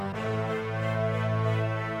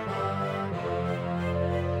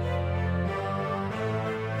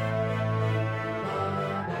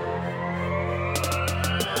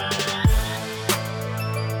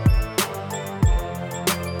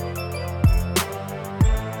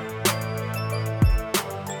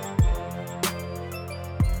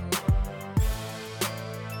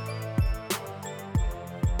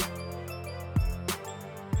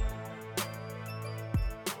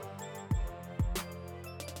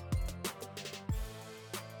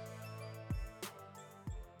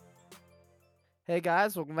Hey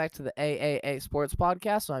guys, welcome back to the AAA Sports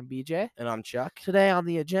Podcast. I'm BJ. And I'm Chuck. Today on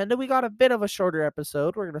the agenda, we got a bit of a shorter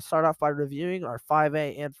episode. We're going to start off by reviewing our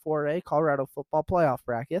 5A and 4A Colorado football playoff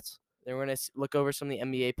brackets. Then we're going to look over some of the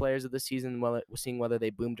NBA players of the season, seeing whether they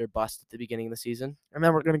boomed or bust at the beginning of the season. And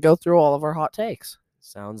then we're going to go through all of our hot takes.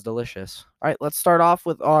 Sounds delicious. All right, let's start off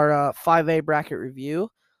with our 5A bracket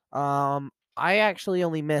review. I actually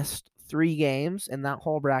only missed 3 games in that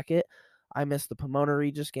whole bracket. I missed the Pomona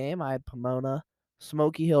Regis game. I had Pomona,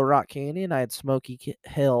 Smoky Hill, Rock Canyon. I had Smoky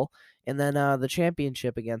Hill. And then the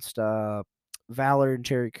championship against Valor and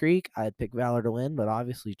Cherry Creek. I had picked Valor to win, but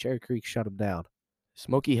obviously Cherry Creek shut them down.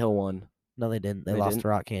 Smoky Hill won. No, they didn't. They lost to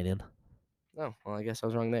Rock Canyon. Oh, well, I guess I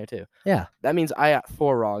was wrong there, too. Yeah. That means I got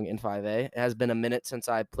 4 wrong in 5A. It has been a minute since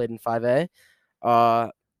I played in 5A.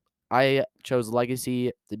 I chose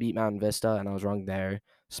Legacy to beat Mountain Vista, and I was wrong there.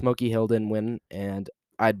 Smoky Hill didn't win, and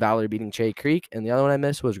I had Valor beating Cherry Creek, and the other one I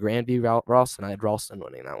missed was Grandview Ralston. I had Ralston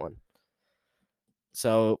winning that one.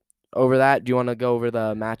 So, over that, do you want to go over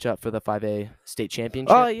the matchup for the 5A state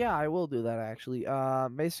championship? Oh, yeah, I will do that, actually.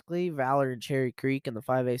 Basically, Valor and Cherry Creek in the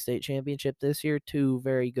 5A state championship this year, 2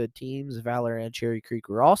 very good teams. Valor and Cherry Creek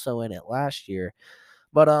were also in it last year.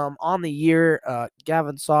 But on the year,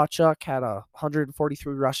 Gavin Sawchuk had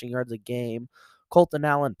 143 rushing yards a game. Colton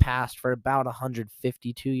Allen passed for about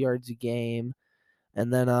 152 yards a game.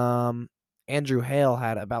 And then Andrew Hale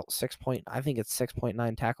had about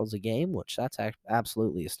 6.9 tackles a game, which that's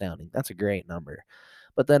absolutely astounding. That's a great number.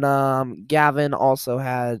 But then Gavin also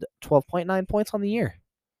had 12.9 points on the year.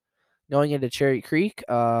 Going into Cherry Creek,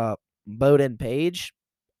 Bowden Page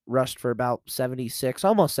rushed for about 76,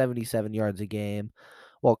 almost 77 yards a game,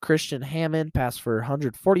 while Christian Hammond passed for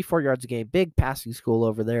 144 yards a game. Big passing school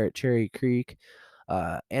over there at Cherry Creek.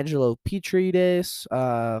 Angelo Petrides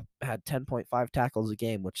had 10.5 tackles a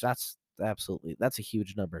game, which that's a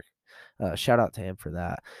huge number. Shout out to him for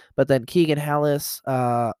that. But then Keegan Hollis,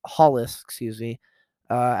 averaged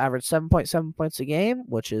 7.7 points a game,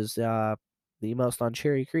 which is the most on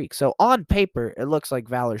Cherry Creek. So on paper, it looks like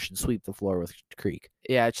Valor should sweep the floor with Creek.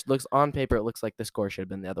 Yeah, on paper, it looks like the score should have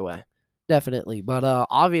been the other way. Definitely, but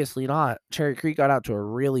obviously not. Cherry Creek got out to a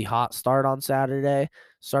really hot start on Saturday.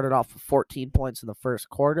 Started off with 14 points in the first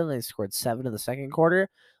quarter, and they scored 7 in the second quarter.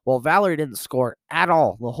 Well, Valor didn't score at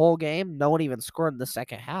all the whole game. No one even scored in the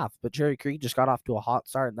second half, but Cherry Creek just got off to a hot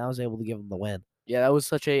start, and that was able to give them the win. Yeah, that was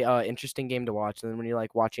such a interesting game to watch. And then when you're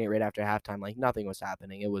watching it right after halftime, nothing was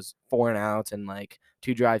happening. It was 4 and outs and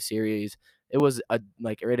 2-drive series. It was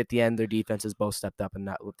right at the end, their defenses both stepped up and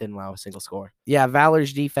didn't allow a single score. Yeah,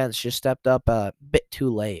 Valor's defense just stepped up a bit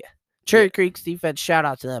too late. Cherry Creek's defense, shout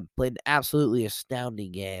out to them, played an absolutely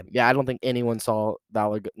astounding game. Yeah, I don't think anyone saw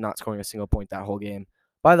Valor not scoring a single point that whole game.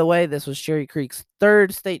 By the way, this was Cherry Creek's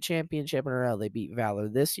 3rd state championship in a row. They beat Valor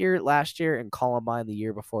this year, last year, and Columbine the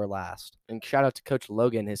year before last. And shout out to Coach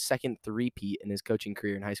Logan, his 2nd three-peat in his coaching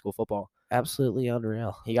career in high school football. Absolutely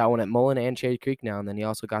unreal. He got one at Mullen and Cherry Creek now, and then he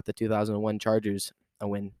also got the 2001 Chargers a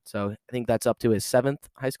win. So I think that's up to his 7th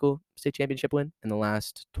high school state championship win in the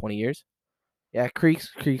last 20 years. Yeah,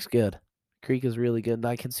 Creek's good. Creek is really good, and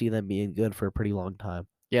I can see them being good for a pretty long time.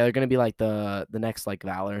 Yeah, they're going to be the next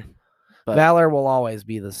Valor. But Valor will always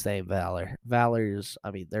be the same Valor.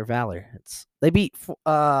 They're Valor. They beat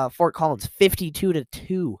Fort Collins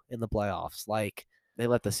 52-2 in the playoffs. They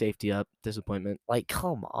let the safety up. Disappointment.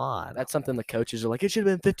 Come on. That's something the coaches are like, it should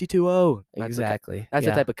have been 52-0. Exactly. That's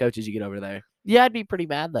the type of coaches you get over there. Yeah, I'd be pretty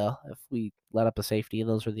mad, though, if we let up a safety, and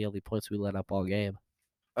those were the only points we let up all game.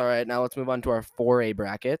 All right, now let's move on to our 4A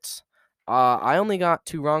brackets. I only got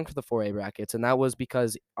 2 wrong for the 4A brackets, and that was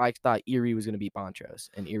because I thought Erie was going to beat Montrose,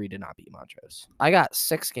 and Erie did not beat Montrose. I got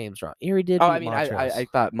 6 games wrong. Erie did beat Montrose. I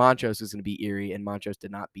thought Montrose was going to beat Erie, and Montrose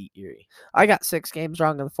did not beat Erie. I got 6 games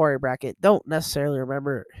wrong in the 4A bracket. Don't necessarily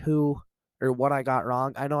remember who or what I got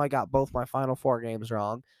wrong. I know I got both my final 4 games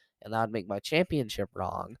wrong, and that would make my championship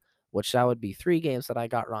wrong, which that would be 3 games that I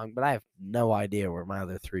got wrong, but I have no idea where my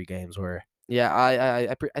other 3 games were. Yeah,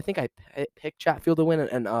 I think I picked Chatfield to win,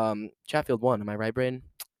 and Chatfield won. Am I right, Braden?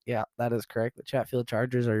 Yeah, that is correct. The Chatfield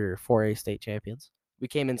Chargers are your 4A state champions. We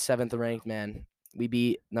came in 7th ranked, man. We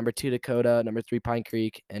beat number 2 Dakota, number 3 Pine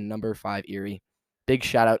Creek, and number 5 Erie. Big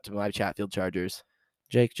shout out to my Chatfield Chargers.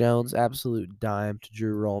 Jake Jones, absolute dime to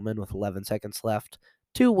Drew Rollman with 11 seconds left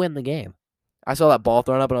to win the game. I saw that ball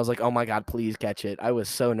thrown up, and I was like, oh, my God, please catch it. I was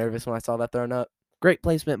so nervous when I saw that thrown up. Great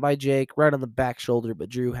placement by Jake, right on the back shoulder, but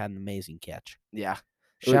Drew had an amazing catch. Yeah.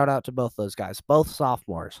 Shout out to both those guys, both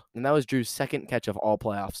sophomores. And that was Drew's 2nd catch of all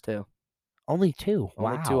playoffs, too. Only 2.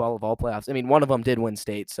 Only wow. 2 of all playoffs. I mean, one of them did win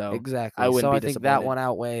state, so exactly. I wouldn't so be I think that one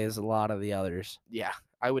outweighs a lot of the others. Yeah.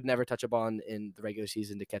 I would never touch a ball in the regular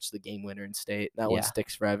season to catch the game winner in state. That one Yeah.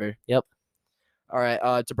 sticks forever. Yep. All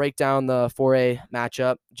right, to break down the 4A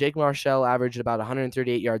matchup, Jake Marshall averaged about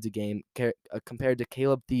 138 yards a game compared to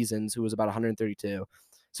Caleb Thiesens, who was about 132.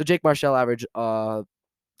 So Jake Marshall averaged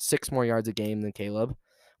 6 more yards a game than Caleb,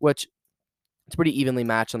 which it's pretty evenly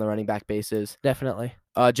matched on the running back basis. Definitely.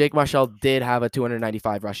 Jake Marshall did have a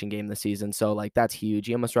 295 rushing game this season, so like that's huge.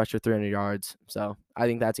 He almost rushed for 300 yards, so I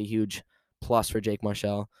think that's a huge plus for Jake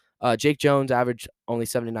Marshall. Jake Jones averaged only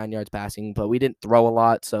 79 yards passing, but we didn't throw a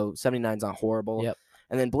lot, so 79 is not horrible. Yep.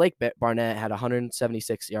 And then Blake Barnett had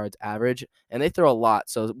 176 yards average, and they throw a lot,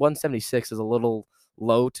 so 176 is a little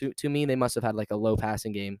low to me. They must have had like a low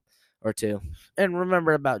passing game or two. And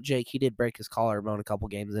remember about Jake, he did break his collarbone a couple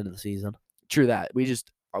games into the season. True that. We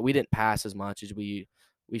didn't pass as much as we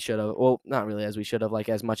should have. Well, not really as we should have, like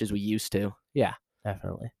as much as we used to. Yeah,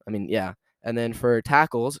 definitely. I mean, yeah. And then for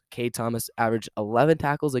tackles, Cade Thomas averaged 11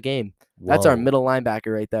 tackles a game. That's our Whoa. middle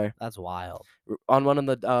linebacker right there. That's wild. On one of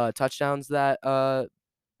the touchdowns that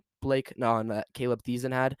Caleb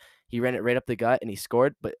Thiesen had, he ran it right up the gut and he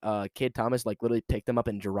scored. But Cade Thomas like literally picked him up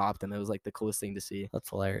and dropped him. It was like the coolest thing to see. That's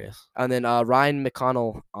hilarious. And then Ryan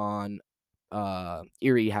McConnell on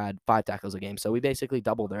Erie had 5 tackles a game, so we basically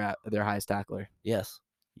doubled their highest tackler. Yes,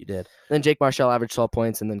 you did. Then Jake Marshall averaged 12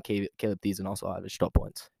 points, and then Caleb Thiesen also averaged 12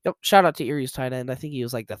 points. Yep. Shout out to Erie's tight end. I think he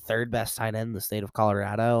was like the 3rd best tight end in the state of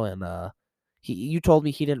Colorado, and you told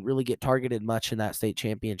me he didn't really get targeted much in that state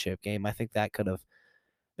championship game. I think that could have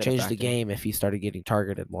changed the game if he started getting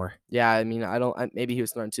targeted more. Yeah, I mean, maybe he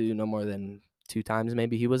was thrown to no more than 2 times.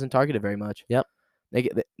 Maybe he wasn't targeted very much. Yep.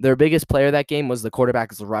 Their biggest player that game was the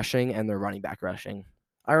quarterback's rushing and their running back rushing.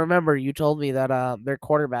 I remember you told me that their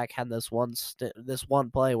quarterback had this one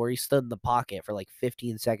play where he stood in the pocket for like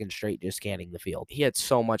 15 seconds straight just scanning the field. He had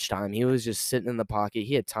so much time. He was just sitting in the pocket.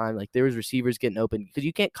 He had time. Like there was receivers getting open because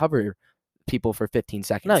you can't cover people for 15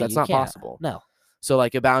 seconds. No, that's you not can't. possible. No. So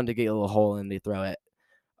like you're bound to get a little hole and they throw it.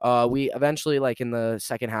 We eventually, like in the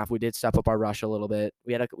second half, we did step up our rush a little bit.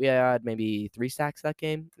 We had maybe 3 sacks that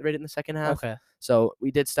game right in the second half. Okay. So we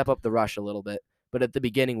did step up the rush a little bit. But at the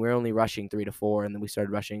beginning, we were only rushing 3 to 4, and then we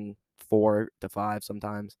started rushing 4 to 5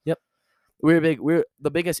 sometimes. Yep.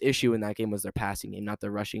 The biggest issue in that game was their passing game, not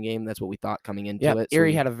their rushing game. That's what we thought coming into it. So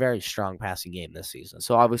Erie had a very strong passing game this season.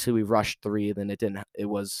 So obviously we rushed 3, then it didn't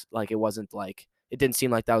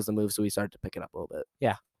seem like that was the move, so we started to pick it up a little bit.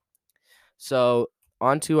 Yeah. So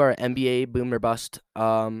on to our NBA boom or bust.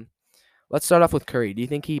 Let's start off with Curry. Do you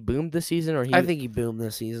think he boomed this season, or I think he boomed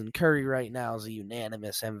this season. Curry right now is a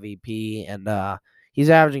unanimous MVP, and he's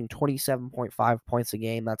averaging 27.5 points a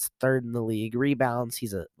game. That's 3rd in the league. Rebounds,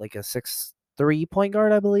 he's a 6'3" point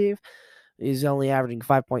guard, I believe. He's only averaging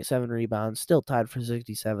 5.7 rebounds, still tied for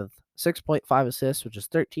 67th. 6.5 assists, which is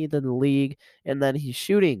 13th in the league, and then he's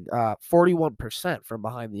shooting 41% from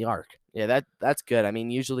behind the arc. Yeah, that's good. I mean,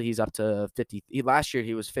 usually he's up to 50. Last year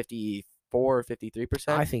he was 54 or 53%.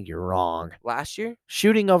 I think you're wrong. Last year?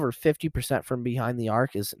 Shooting over 50% from behind the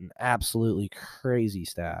arc is an absolutely crazy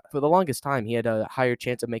stat. For the longest time, he had a higher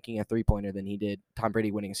chance of making a 3-pointer than he did Tom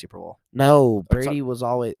Brady winning a Super Bowl. No, Brady was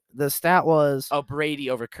always – the stat was – Oh, Brady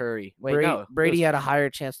over Curry. Wait, no. Brady had a higher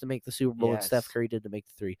chance to make the Super Bowl than Steph Curry did to make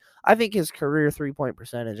the 3. I think his career 3-point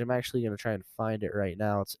percentage – I'm actually going to try and find it right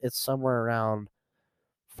now. It's somewhere around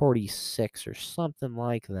 46 or something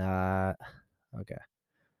like that. Okay.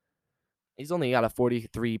 He's only got a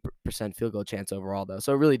 43% field goal chance overall, though,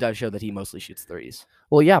 so it really does show that he mostly shoots threes.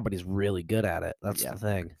 Well, yeah, but he's really good at it. That's the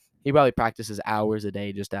thing. He probably practices hours a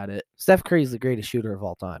day just at it. Steph Curry's the greatest shooter of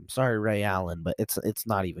all time. Sorry, Ray Allen, but it's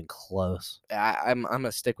not even close. I'm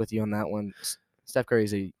gonna stick with you on that one. Steph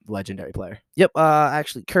Curry's a legendary player. Yep.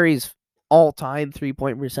 Actually, Curry's all-time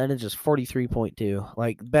 3-point percentage is 43.2.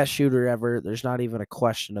 Like best shooter ever. There's not even a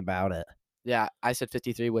question about it. Yeah, I said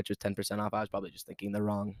 53, which was 10% off. I was probably just thinking the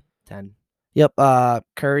wrong 10. Yep.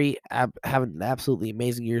 Curry having an absolutely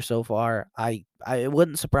amazing year so far. It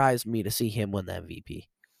wouldn't surprise me to see him win the MVP.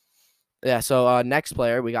 Yeah. So next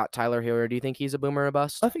player, we got Tyler Hero. Do you think he's a boom or a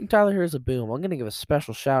bust? I think Tyler Hero is a boom. I'm gonna give a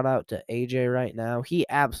special shout out to AJ right now. He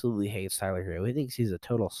absolutely hates Tyler Hero. He thinks he's a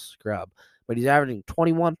total scrub. But he's averaging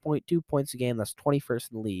 21.2 points a game. That's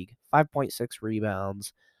 21st in the league. 5.6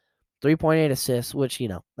 rebounds. 3.8 assists, which,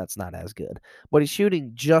 that's not as good. But he's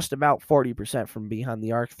shooting just about 40% from behind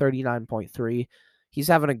the arc, 39.3. He's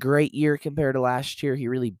having a great year compared to last year. He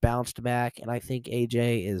really bounced back, and I think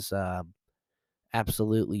AJ is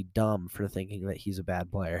absolutely dumb for thinking that he's a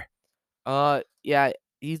bad player. Yeah,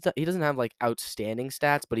 he doesn't have, like, outstanding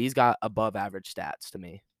stats, but he's got above average stats to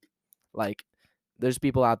me. Like, there's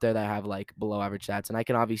people out there that have like below average stats, and I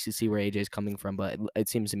can obviously see where AJ's coming from, but it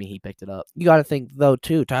seems to me he picked it up. You got to think though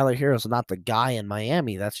too. Tyler Hero's not the guy in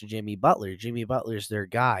Miami. That's Jimmy Butler. Jimmy Butler's their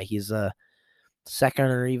guy. He's a second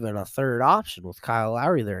or even a third option with Kyle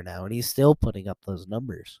Lowry there now, and he's still putting up those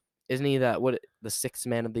numbers. Isn't he the sixth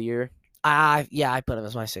man of the year? Yeah, I put him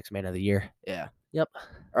as my sixth man of the year. Yeah. Yep.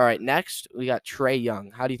 All right, next we got Trae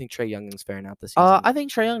Young. How do you think Trae Young is faring out this season? I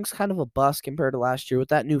think Trae Young's kind of a bust compared to last year with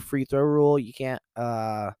that new free throw rule. You can't.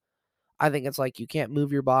 I think it's like you can't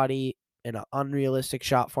move your body in an unrealistic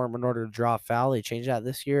shot form in order to draw a foul. They changed that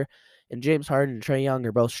this year, and James Harden and Trae Young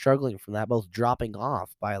are both struggling from that, both dropping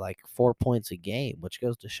off by like 4 points a game, which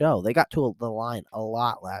goes to show they got to the line a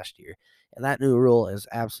lot last year, and that new rule has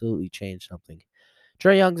absolutely changed something.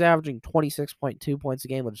 Trae Young's averaging 26.2 points a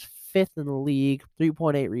game, which is fifth in the league,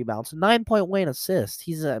 3.8 rebounds, 9.1 assists.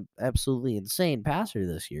 He's an absolutely insane passer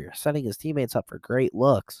this year, setting his teammates up for great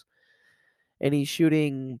looks. And he's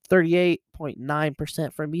shooting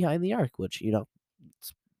 38.9% from behind the arc, which,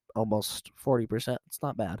 it's almost 40%. It's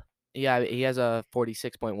not bad. Yeah, he has a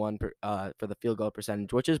 46.1 for the field goal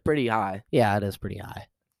percentage, which is pretty high. Yeah, it is pretty high,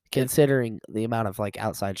 considering the amount of like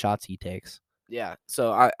outside shots he takes. Yeah,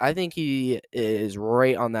 so I think he is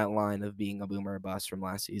right on that line of being a boomer or bust from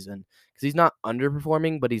last season because he's not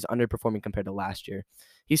underperforming, but he's underperforming compared to last year.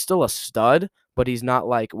 He's still a stud, but he's not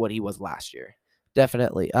like what he was last year.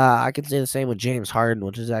 Definitely. I can say the same with James Harden,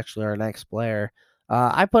 which is actually our next player.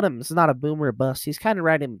 I put him, it's not a boomer or bust. He's kind of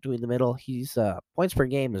right in between the middle. He's points per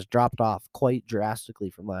game has dropped off quite drastically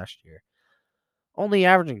from last year. Only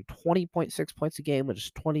averaging 20.6 points a game, which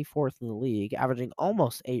is 24th in the league, averaging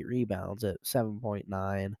almost 8 rebounds at 7.9.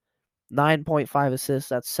 9.5 assists,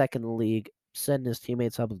 that's second in the league, setting his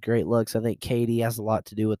teammates up with great looks. I think KD has a lot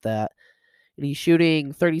to do with that. And he's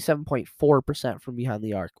shooting 37.4% from behind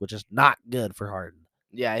the arc, which is not good for Harden.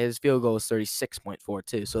 Yeah, his field goal is 36.4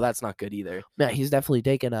 too, so that's not good either. Yeah, he's definitely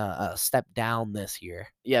taken a step down this year.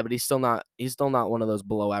 Yeah, but he's still not one of those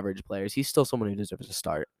below average players. He's still someone who deserves to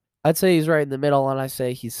start. I'd say he's right in the middle, and I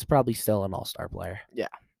say he's probably still an all-star player. Yeah.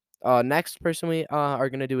 Next person we are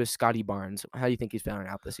gonna do is Scotty Barnes. How do you think he's faring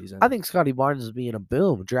out this season? I think Scotty Barnes is being a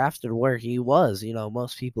boom, drafted where he was.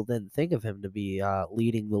 Most people didn't think of him to be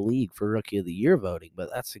leading the league for Rookie of the Year voting, but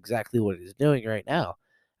that's exactly what he's doing right now.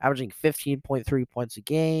 Averaging 15.3 points a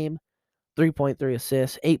game, 3.3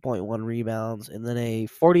 assists, 8.1 rebounds, and then a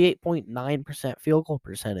 48.9% field goal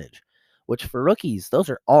percentage, which for rookies, those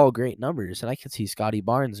are all great numbers. And I could see Scotty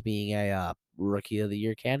Barnes being a Rookie of the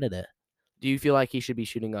Year candidate. Do you feel like he should be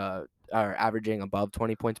shooting or averaging above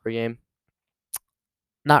 20 points per game?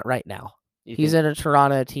 Not right now. He's in a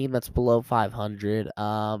Toronto team that's below 500.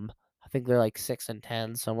 I think they're like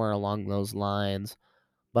 6-10, somewhere along those lines.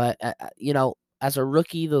 But as a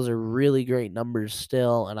rookie, those are really great numbers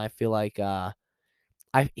still, and I feel like I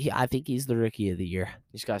think he's the Rookie of the Year.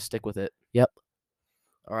 You just gotta stick with it. Yep.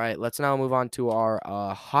 All right, let's now move on to our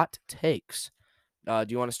hot takes. Do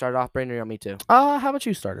you want to start off, Brandon, or you want me to? How about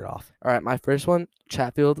you start it off? All right, my first one,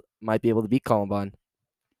 Chatfield might be able to beat Columbine.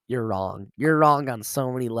 You're wrong. You're wrong on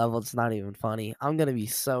so many levels. It's not even funny. I'm gonna be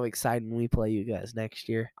so excited when we play you guys next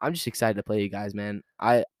year. I'm just excited to play you guys, man.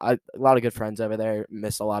 I a lot of good friends over there.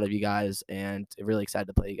 Miss a lot of you guys, and really excited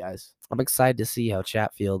to play you guys. I'm excited to see how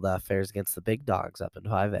Chatfield fares against the big dogs up in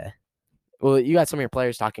 5A. Well, you got some of your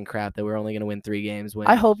players talking crap that we're only going to win 3 games.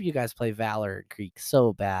 I hope you guys play Valor and Creek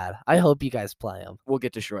so bad. I hope you guys play them. We'll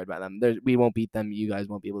get destroyed by them. We won't beat them. You guys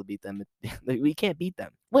won't be able to beat them. We can't beat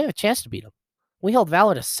them. We have a chance to beat them. We held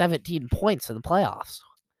Valor to 17 points in the playoffs.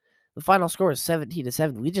 The final score is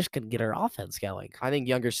 17-7. We just couldn't get our offense going. I think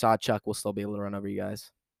younger Sawchuk will still be able to run over you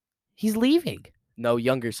guys. He's leaving. No,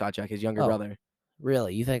 younger Sawchuk, his younger brother.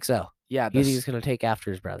 Really? You think so? Yeah. You think he's going to take after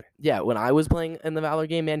his brother? Yeah, when I was playing in the Valor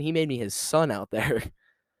game, man, he made me his son out there.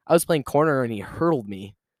 I was playing corner and he hurdled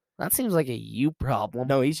me. That seems like a you problem.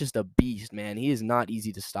 No, he's just a beast, man. He is not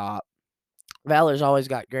easy to stop. Valor's always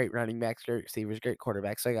got great running backs, great receivers, great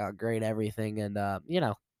quarterbacks. They got great everything. And,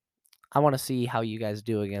 I want to see how you guys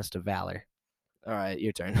do against a Valor. All right,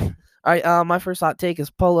 your turn. All right, my first hot take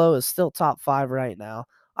is Polo is still top 5 right now.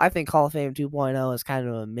 I think Hall of Fame 2.0 is kind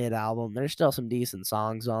of a mid-album. There's still some decent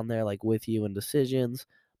songs on there, like With You and Decisions,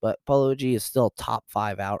 but Polo G is still top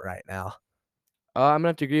 5 out right now. I'm going to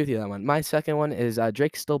have to agree with you on that one. My second one is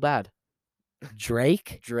Drake's still bad.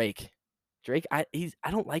 Drake? I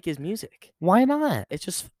don't like his music. Why not?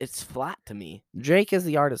 It's flat to me. Drake is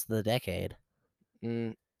the artist of the decade.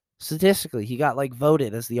 Statistically, he got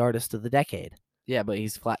voted as the artist of the decade. Yeah, but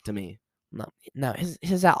he's flat to me. No,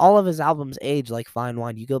 his all of his albums age like fine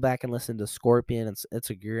wine. You go back and listen to Scorpion, it's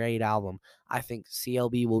a great album. I think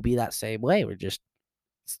CLB will be that same way. We're just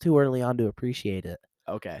It's too early on to appreciate it.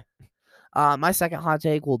 Okay. My second hot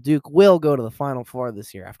take, Duke will go to the Final Four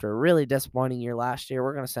this year. After a really disappointing year last year,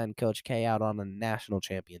 we're going to send Coach K out on a national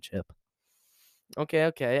championship.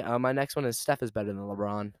 Okay. My next one is Steph is better than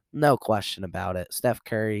LeBron. No question about it. Steph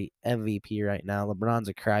Curry, MVP right now. LeBron's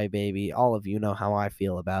a crybaby. All of you know how I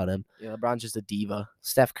feel about him. Yeah, LeBron's just a diva.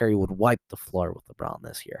 Steph Curry would wipe the floor with LeBron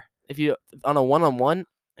this year. If you on a one-on-one,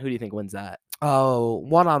 who do you think wins that? Oh,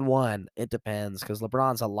 one-on-one, it depends because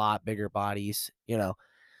LeBron's a lot bigger bodies.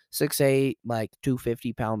 6'8", like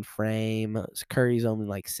 250-pound frame. Curry's only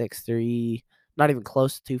like 6'3", not even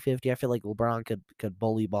close to 250. I feel like LeBron could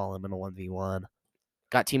bully ball him in a 1v1.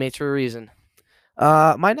 Got teammates for a reason.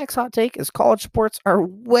 My next hot take is college sports are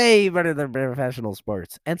way better than professional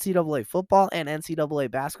sports. NCAA football and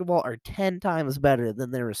NCAA basketball are 10 times better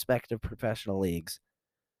than their respective professional leagues.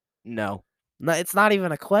 No. No, it's not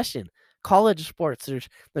even a question. College sports,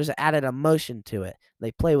 there's added emotion to it.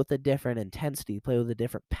 They play with a different intensity, play with a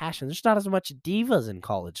different passion. There's not as much divas in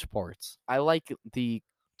college sports. I like the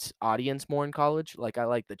audience more in college. Like I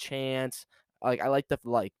like the chants. I like the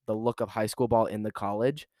look of high school ball in the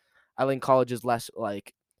college. I think college is less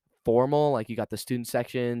like formal. Like you got the student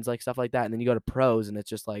sections, like stuff like that, and then you go to pros, and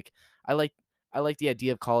it's just like I like the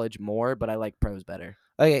idea of college more, but I like pros better.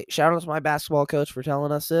 Okay, shout out to my basketball coach for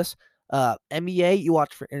telling us this. NBA, you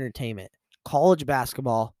watch for entertainment. College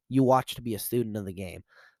basketball, you watch to be a student of the game.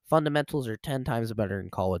 Fundamentals are 10 times better in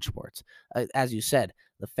college sports. As you said,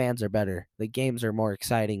 the fans are better. The games are more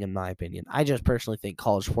exciting, in my opinion. I just personally think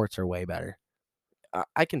college sports are way better.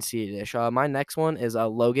 I can see it, Ish. My next one is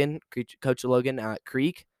Logan, Coach Logan at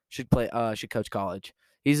Creek should coach college.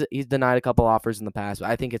 He's denied a couple offers in the past, but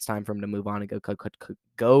I think it's time for him to move on and go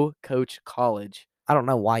coach college. I don't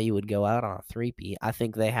know why you would go out on a three-peat. I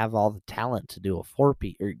think they have all the talent to do a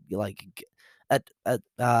four-peat or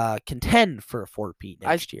contend for a four-peat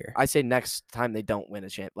next year. I say next time they don't win a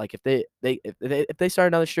champ. Like if they start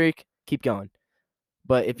another streak, keep going.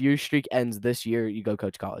 But if your streak ends this year, you go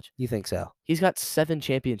coach college. You think so? He's got 7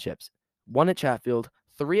 championships. 1 at Chatfield,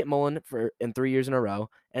 3 at Mullen in 3 years in a row,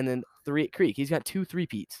 and then 3 at Creek. He's got 2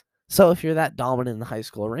 3-peats. So if you're that dominant in the high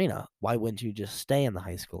school arena, why wouldn't you just stay in the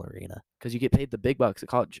high school arena? Because you get paid the big bucks at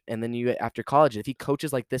college. And then after college, if he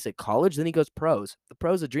coaches like this at college, then he goes pros. The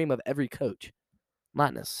pro's a dream of every coach.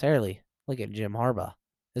 Not necessarily. Look at Jim Harbaugh.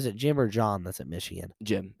 Is it Jim or John that's at Michigan?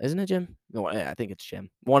 Jim. Isn't it Jim? No, I think it's Jim.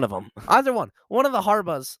 One of them. Either one. One of the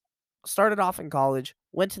Harbaughs started off in college,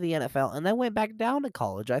 went to the NFL, and then went back down to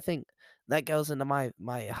college. I think that goes into my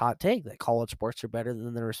hot take that college sports are better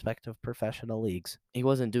than their respective professional leagues. He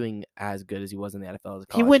wasn't doing as good as he was in the NFL as college.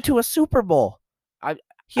 He went to a Super Bowl.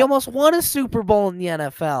 He almost won a Super Bowl in the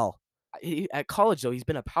NFL. At college, though, he's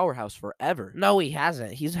been a powerhouse forever. No, he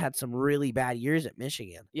hasn't. He's had some really bad years at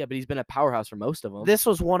Michigan. Yeah, but he's been a powerhouse for most of them. This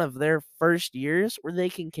was one of their first years where they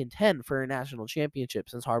can contend for a national championship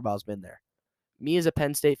since Harbaugh's been there. Me as a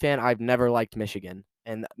Penn State fan, I've never liked Michigan,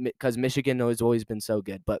 and because Michigan has always been so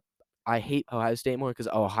good. But I hate Ohio State more because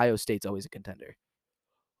Ohio State's always a contender.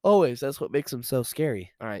 Always. That's what makes them so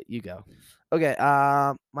scary. All right, you go. Okay,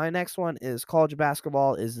 my next one is college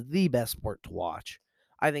basketball is the best sport to watch.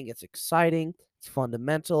 I think it's exciting. It's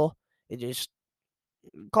fundamental.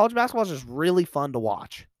 College basketball is just really fun to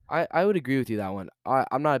watch. I would agree with you that one.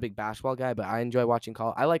 I'm not a big basketball guy, but I enjoy watching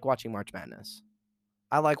I like watching March Madness.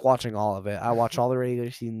 I like watching all of it. I watch all the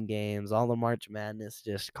regular season games, all the March Madness.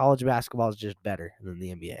 Just college basketball is just better than the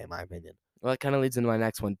NBA, in my opinion. Well, that kind of leads into my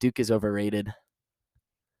next one. Duke is overrated.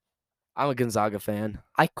 I'm a Gonzaga fan.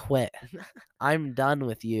 I quit. I'm done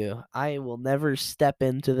with you. I will never step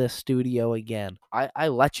into this studio again. I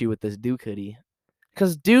let you with this Duke hoodie.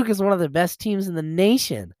 Because Duke is one of the best teams in the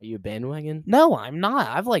nation. Are you a bandwagon? No, I'm not.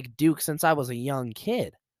 I've liked Duke since I was a young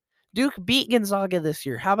kid. Duke beat Gonzaga this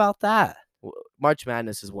year. How about that? March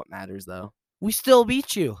Madness is what matters, though. We still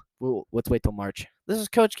beat you. Well, let's wait till March. This is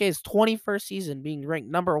Coach K's 21st season being ranked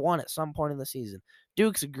number 1 at some point in the season.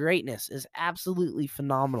 Duke's greatness is absolutely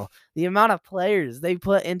phenomenal. The amount of players they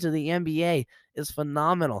put into the NBA is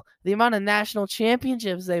phenomenal. The amount of national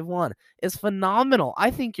championships they've won is phenomenal.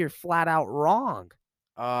 I think you're flat out wrong.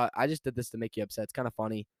 I just did this to make you upset. It's kind of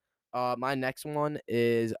funny. My next one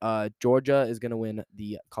is Georgia is going to win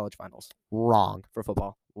the college finals. Wrong. For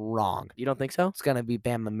football. Wrong. You don't think so? It's going to be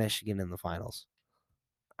Bama, Michigan in the finals.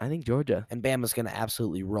 I think Georgia. And Bama's going to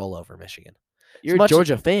absolutely roll over Michigan. You're a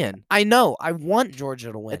Georgia fan. I know. I want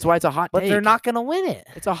Georgia to win. That's why it's a hot take. But they're not going to win it.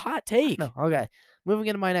 It's a hot take. No. Okay. Moving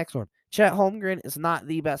into my next one. Chet Holmgren is not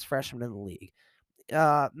the best freshman in the league.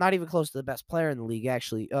 Not even close to the best player in the league,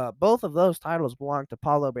 actually. Both of those titles belong to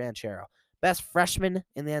Paulo Banchero. Best freshman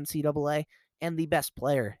in the NCAA and the best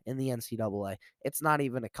player in the NCAA. It's not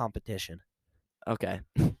even a competition. Okay.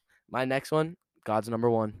 My next one, God's number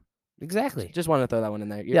one. Exactly. Just wanted to throw that one in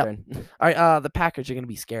there. Your Yep. turn. All right. The Packers are going to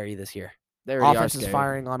be scary this year. They already are Offense is scary.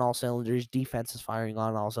 firing on all cylinders. Defense is firing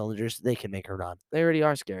on all cylinders. They can make a run. They already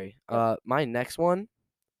are scary. Yep. My next one,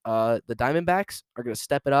 the Diamondbacks are going to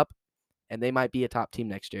step it up, and they might be a top team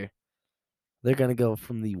next year. They're going to go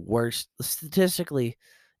from the worst, statistically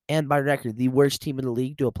and by record, the worst team in the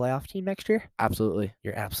league to a playoff team next year. Absolutely.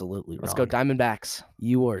 You're absolutely wrong. Let's go Diamondbacks.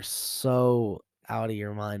 You are so out of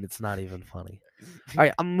your mind. It's not even funny. All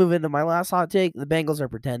right, I'm moving to my last hot take. The Bengals are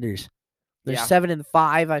pretenders. They're Yeah.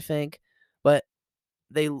 7-5, I think, but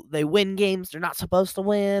they win games they're not supposed to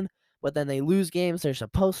win, but then they lose games they're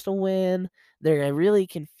supposed to win. They're a really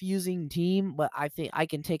confusing team, but I think I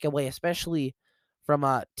can take away, especially from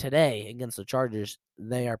today against the Chargers,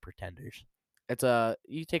 they are pretenders. It's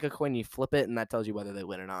you take a coin, you flip it, and that tells you whether they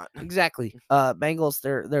win or not. Exactly. Bengals,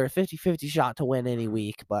 they're a 50-50 shot to win any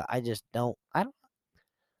week, but I just don't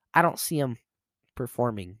see them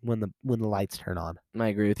performing when the lights turn on. I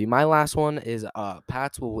agree with you. My last one is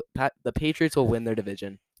the Patriots will win their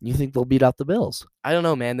division. You think they'll beat out the Bills? I don't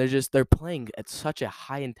know, man. They're playing at such a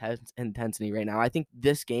high intensity right now. I think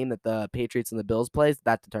this game that the Patriots and the Bills plays,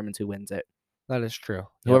 that determines who wins it. That is true.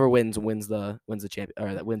 Whoever wins the champion,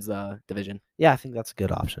 or that wins the division. Yeah, I think that's a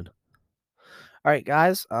good option. All right,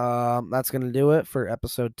 guys. That's gonna do it for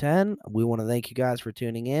episode 10. We want to thank you guys for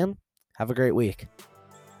tuning in. Have a great week.